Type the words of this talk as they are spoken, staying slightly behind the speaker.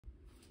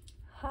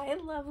Hi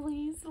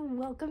lovelies,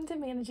 welcome to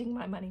Managing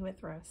My Money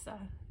with Rosa.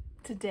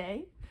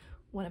 Today,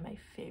 one of my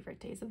favorite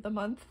days of the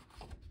month,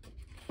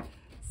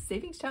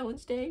 Savings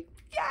Challenge Day.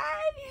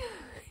 Yay!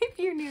 If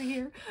you're new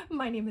here,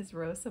 my name is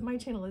Rosa. My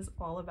channel is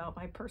all about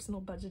my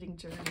personal budgeting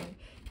journey.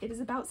 It is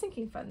about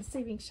sinking funds,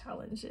 savings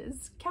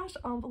challenges, cash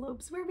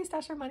envelopes, where we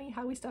stash our money,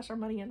 how we stash our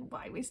money, and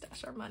why we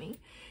stash our money.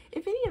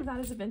 If any of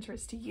that is of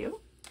interest to you,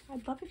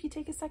 I'd love if you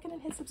take a second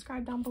and hit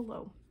subscribe down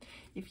below.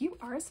 If you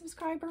are a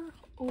subscriber,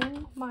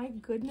 oh my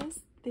goodness,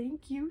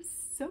 thank you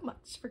so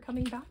much for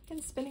coming back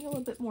and spending a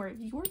little bit more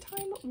of your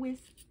time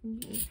with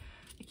me.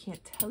 I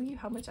can't tell you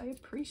how much I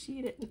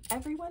appreciate it. And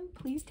everyone,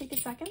 please take a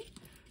second,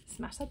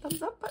 smash that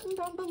thumbs up button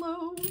down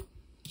below.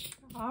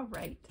 All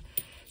right.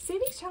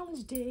 Savings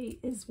Challenge Day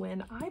is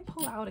when I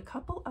pull out a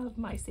couple of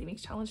my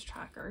Savings Challenge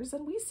trackers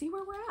and we see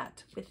where we're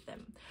at with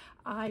them.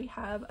 I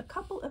have a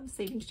couple of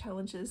savings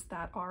challenges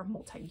that are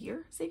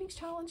multi-year savings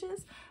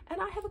challenges, and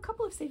I have a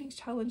couple of savings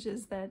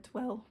challenges that,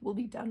 well, we'll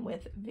be done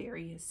with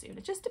very soon.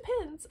 It just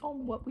depends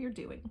on what we're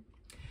doing.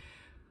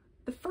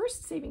 The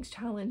first savings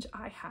challenge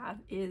I have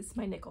is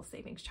my nickel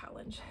savings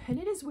challenge, and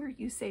it is where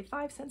you save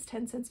 5 cents,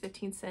 10 cents,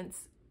 15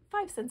 cents,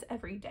 5 cents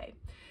every day,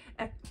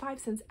 at 5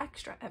 cents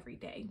extra every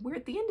day, where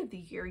at the end of the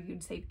year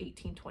you'd save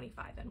 $18.25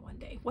 in one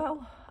day.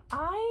 Well,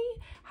 I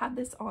had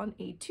this on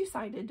a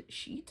two-sided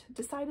sheet,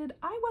 decided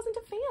I wasn't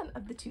a fan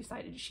of the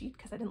two-sided sheet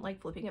because I didn't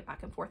like flipping it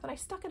back and forth, and I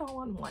stuck it all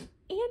on one.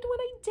 And when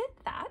I did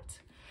that,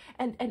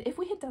 and if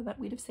we had done that,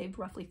 we'd have saved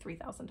roughly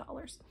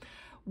 $3,000.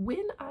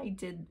 When I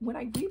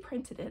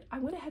reprinted it, I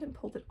went ahead and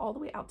pulled it all the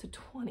way out to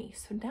 20.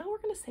 So now we're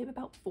going to save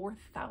about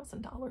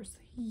 $4,000.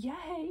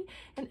 Yay!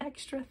 An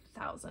extra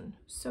 $1,000.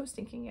 So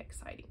stinking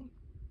exciting.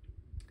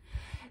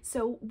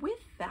 So with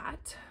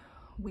that,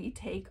 we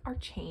take our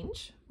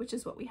change, which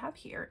is what we have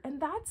here,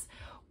 and that's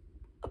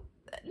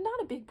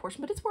not a big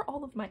portion, but it's where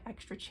all of my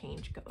extra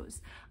change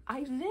goes.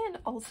 I then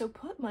also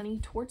put money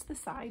towards the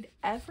side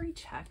every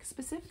check,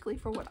 specifically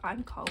for what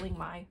I'm calling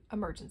my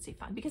emergency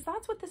fund, because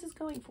that's what this is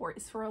going for,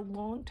 is for a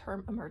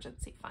long-term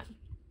emergency fund.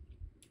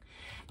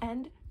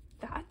 And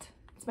that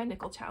is my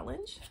nickel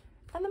challenge,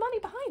 and the money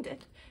behind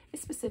it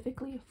is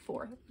specifically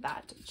for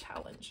that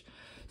challenge.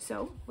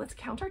 So let's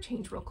count our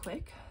change real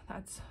quick.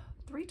 That's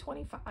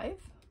 $3.25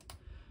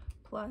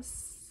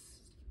 plus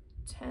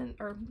 10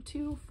 or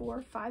 2,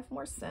 4, 5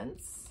 more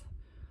cents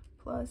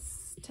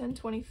plus 10,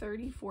 20,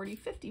 30, 40,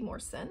 50 more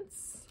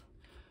cents,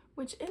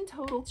 which in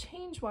total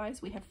change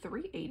wise we have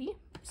 $3.80.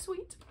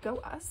 Sweet, go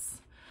us.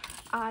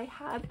 I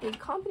have a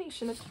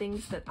combination of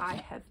things that I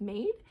have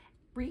made,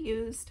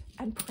 reused,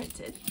 and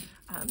printed.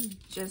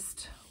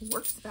 Just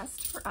works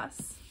best for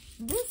us.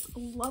 This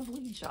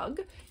lovely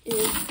jug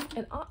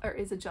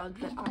is a jug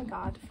that I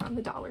got from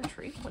the Dollar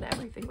Tree when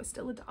everything was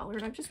still $1,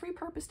 and I've just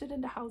repurposed it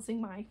into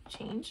housing my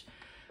change.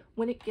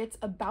 When it gets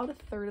about a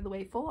third of the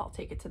way full, I'll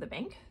take it to the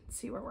bank and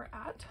see where we're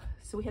at.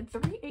 So we had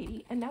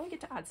 $3.80, and now we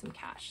get to add some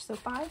cash. So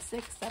 $5,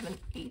 $6,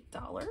 $7,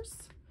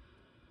 $8,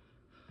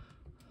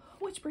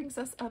 which brings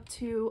us up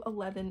to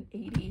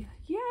 $11.80.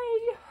 Yay!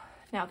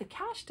 Now the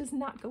cash does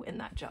not go in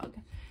that jug.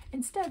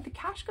 Instead, the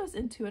cash goes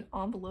into an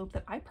envelope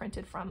that I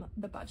printed from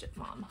the Budget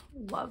Mom.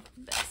 Love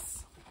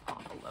this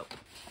envelope.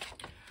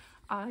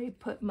 I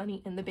put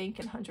money in the bank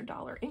in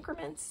 $100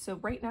 increments. So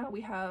right now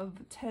we have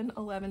 10,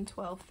 11,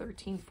 12,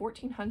 13,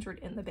 1400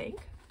 in the bank.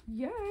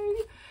 Yay!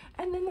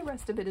 And then the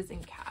rest of it is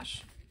in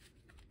cash.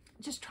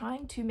 Just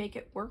trying to make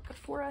it work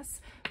for us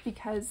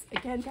because,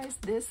 again, guys,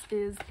 this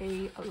is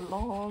a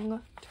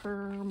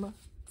long-term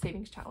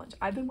savings challenge.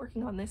 I've been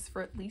working on this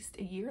for at least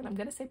a year, and I'm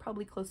going to say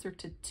probably closer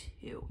to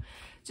 2,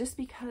 just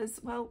because,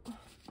 well,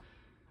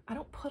 I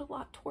don't put a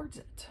lot towards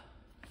it.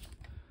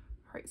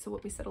 All right, so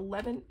what we said,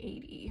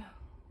 $11.80.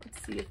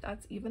 Let's see if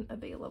that's even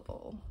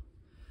available.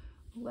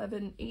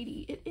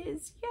 $11.80 it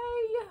is.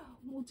 Yay!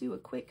 We'll do a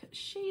quick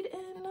shade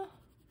in.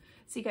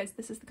 See, guys,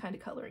 this is the kind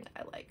of coloring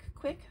I like.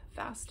 Quick,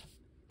 fast,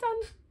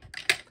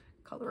 done.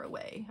 Color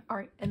away. All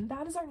right, and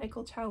that is our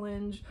nickel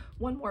challenge.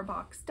 One more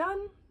box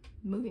done.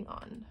 Moving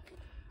on.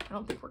 I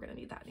don't think we're going to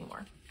need that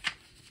anymore.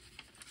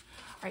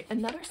 All right,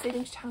 another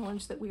savings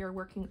challenge that we are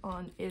working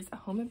on is a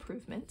home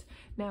improvement.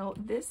 Now,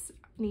 this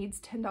needs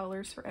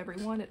 $10 for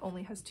everyone. It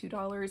only has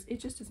 $2. It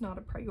just is not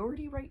a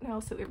priority right now,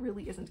 so it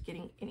really isn't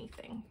getting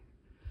anything.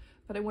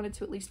 But I wanted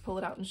to at least pull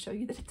it out and show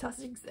you that it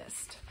does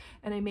exist.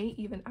 And I may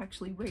even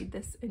actually raid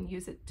this and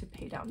use it to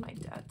pay down my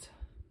debt.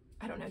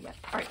 I don't know yet.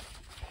 All right.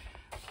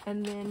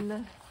 And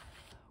then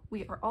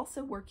we are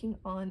also working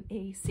on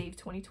a Save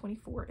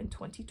 2024 and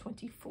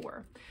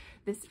 2024.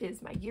 This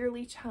is my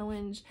yearly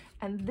challenge,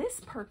 and this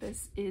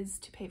purpose is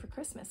to pay for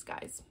Christmas,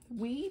 guys.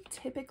 We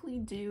typically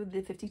do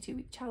the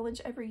 52-week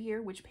challenge every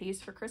year, which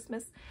pays for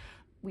Christmas.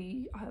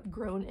 We have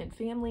grown in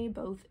family,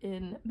 both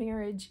in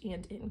marriage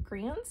and in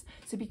grands.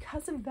 So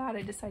because of that,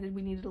 I decided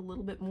we needed a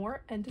little bit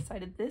more and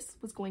decided this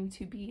was going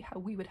to be how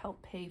we would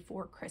help pay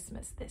for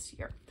Christmas this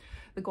year.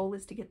 The goal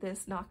is to get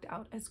this knocked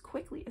out as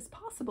quickly as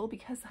possible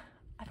because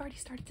I've already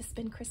started to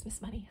spend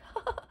Christmas money.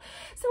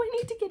 So I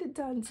need to get it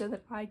done so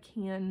that I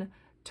can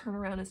turn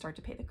around and start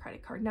to pay the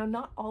credit card. Now,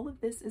 not all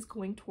of this is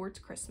going towards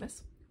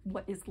Christmas.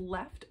 what is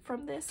left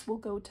from this will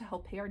go to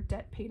help pay our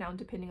debt pay down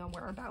depending on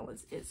where our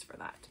balance is for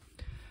that.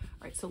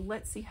 All right, so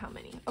let's see how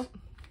many. Oh,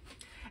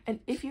 and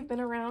if you've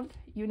been around,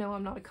 you know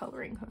I'm not a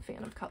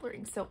fan of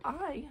coloring. So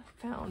I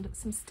found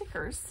some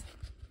stickers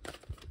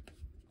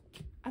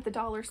at the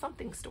dollar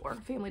something store,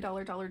 Family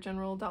Dollar, Dollar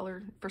General,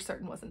 Dollar for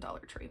certain wasn't Dollar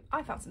Tree.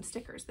 I found some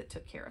stickers that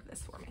took care of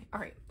this for me. All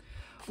right,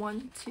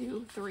 1,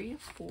 2, 3,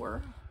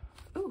 4,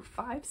 ooh,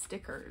 5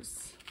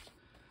 stickers.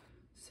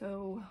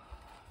 So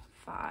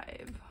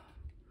 5.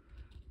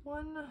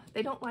 1,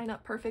 they don't line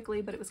up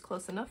perfectly, but it was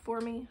close enough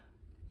for me.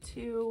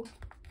 2,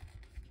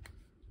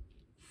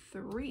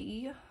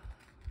 3,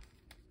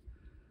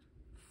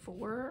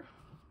 4.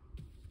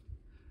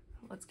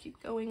 Let's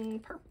keep going.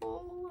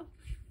 Purple.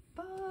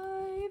 5.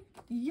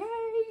 Yay!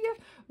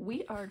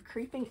 We are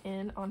creeping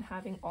in on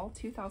having all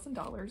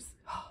 $2,000.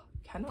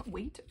 Cannot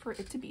wait for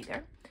it to be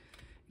there.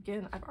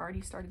 Again, I've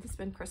already started to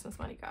spend Christmas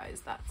money,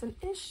 guys. That's an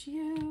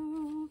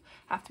issue.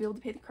 Have to be able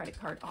to pay the credit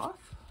card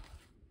off.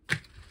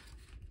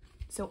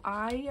 So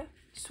I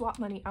swap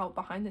money out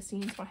behind the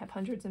scenes when I have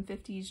hundreds and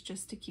 50s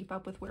just to keep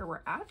up with where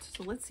we're at.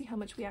 So let's see how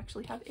much we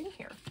actually have in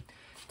here.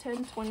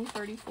 10, 20,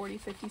 30, 40,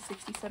 50,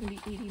 60, 70,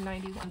 80,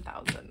 90,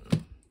 1,000.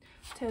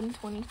 10,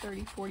 20,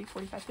 30, 40,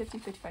 45, 50,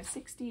 55,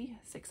 60,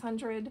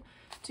 600,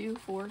 2,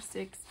 4,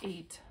 6,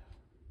 8,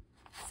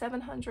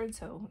 700,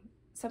 so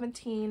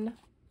 17,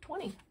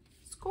 20.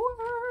 Score!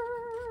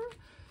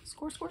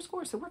 Score, score,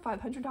 score. So we're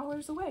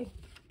 $500 away.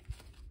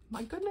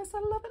 My goodness, I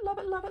love it, love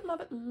it, love it,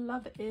 love it,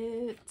 love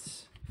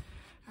it.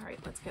 All right,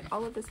 let's get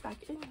all of this back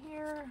in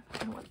here.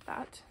 I want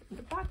that in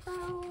the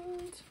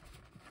background.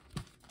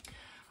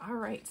 All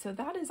right, so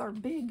that is our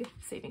big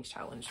savings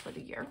challenge for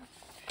the year.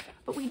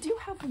 But we do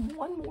have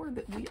one more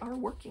that we are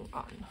working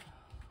on.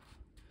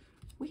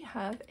 We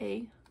have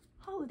a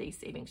holiday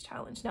savings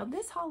challenge. Now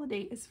this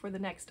holiday is for the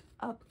next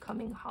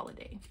upcoming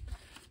holiday.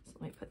 So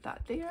let me put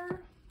that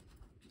there.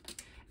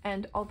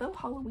 And although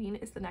Halloween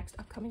is the next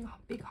upcoming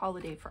big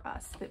holiday for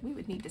us that we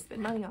would need to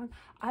spend money on,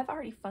 I've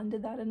already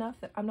funded that enough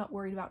that I'm not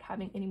worried about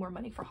having any more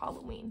money for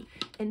Halloween.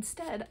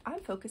 Instead, I'm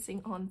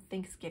focusing on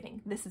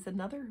Thanksgiving. This is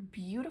another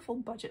beautiful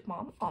Budget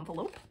Mom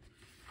envelope.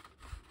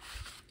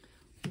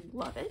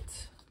 Love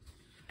it.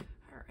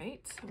 All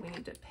right, so we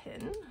need to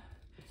pin.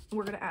 And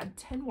we're gonna add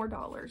 $10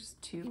 more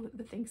to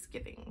the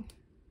Thanksgiving,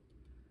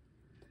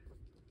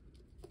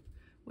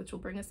 which will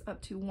bring us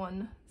up to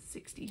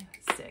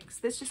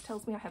 $166. This just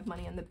tells me I have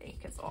money in the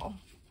bank is all.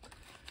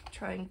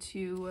 Trying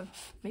to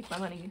make my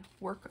money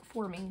work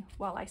for me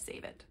while I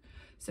save it.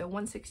 So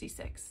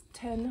 166,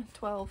 10,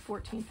 12,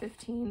 14,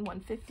 15,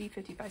 150,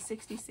 55,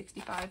 60,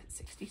 65,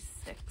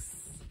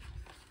 66.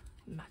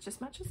 Matches,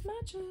 matches,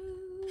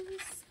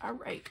 matches. All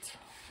right,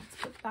 let's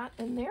put that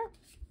in there.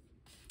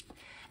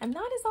 And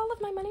that is all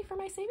of my money for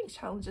my savings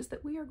challenges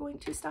that we are going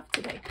to stuff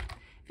today.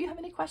 If you have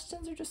any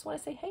questions or just want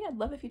to say, hey, I'd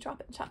love if you drop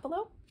it in chat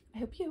below. I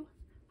hope you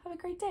have a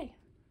great day.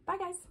 Bye,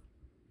 guys.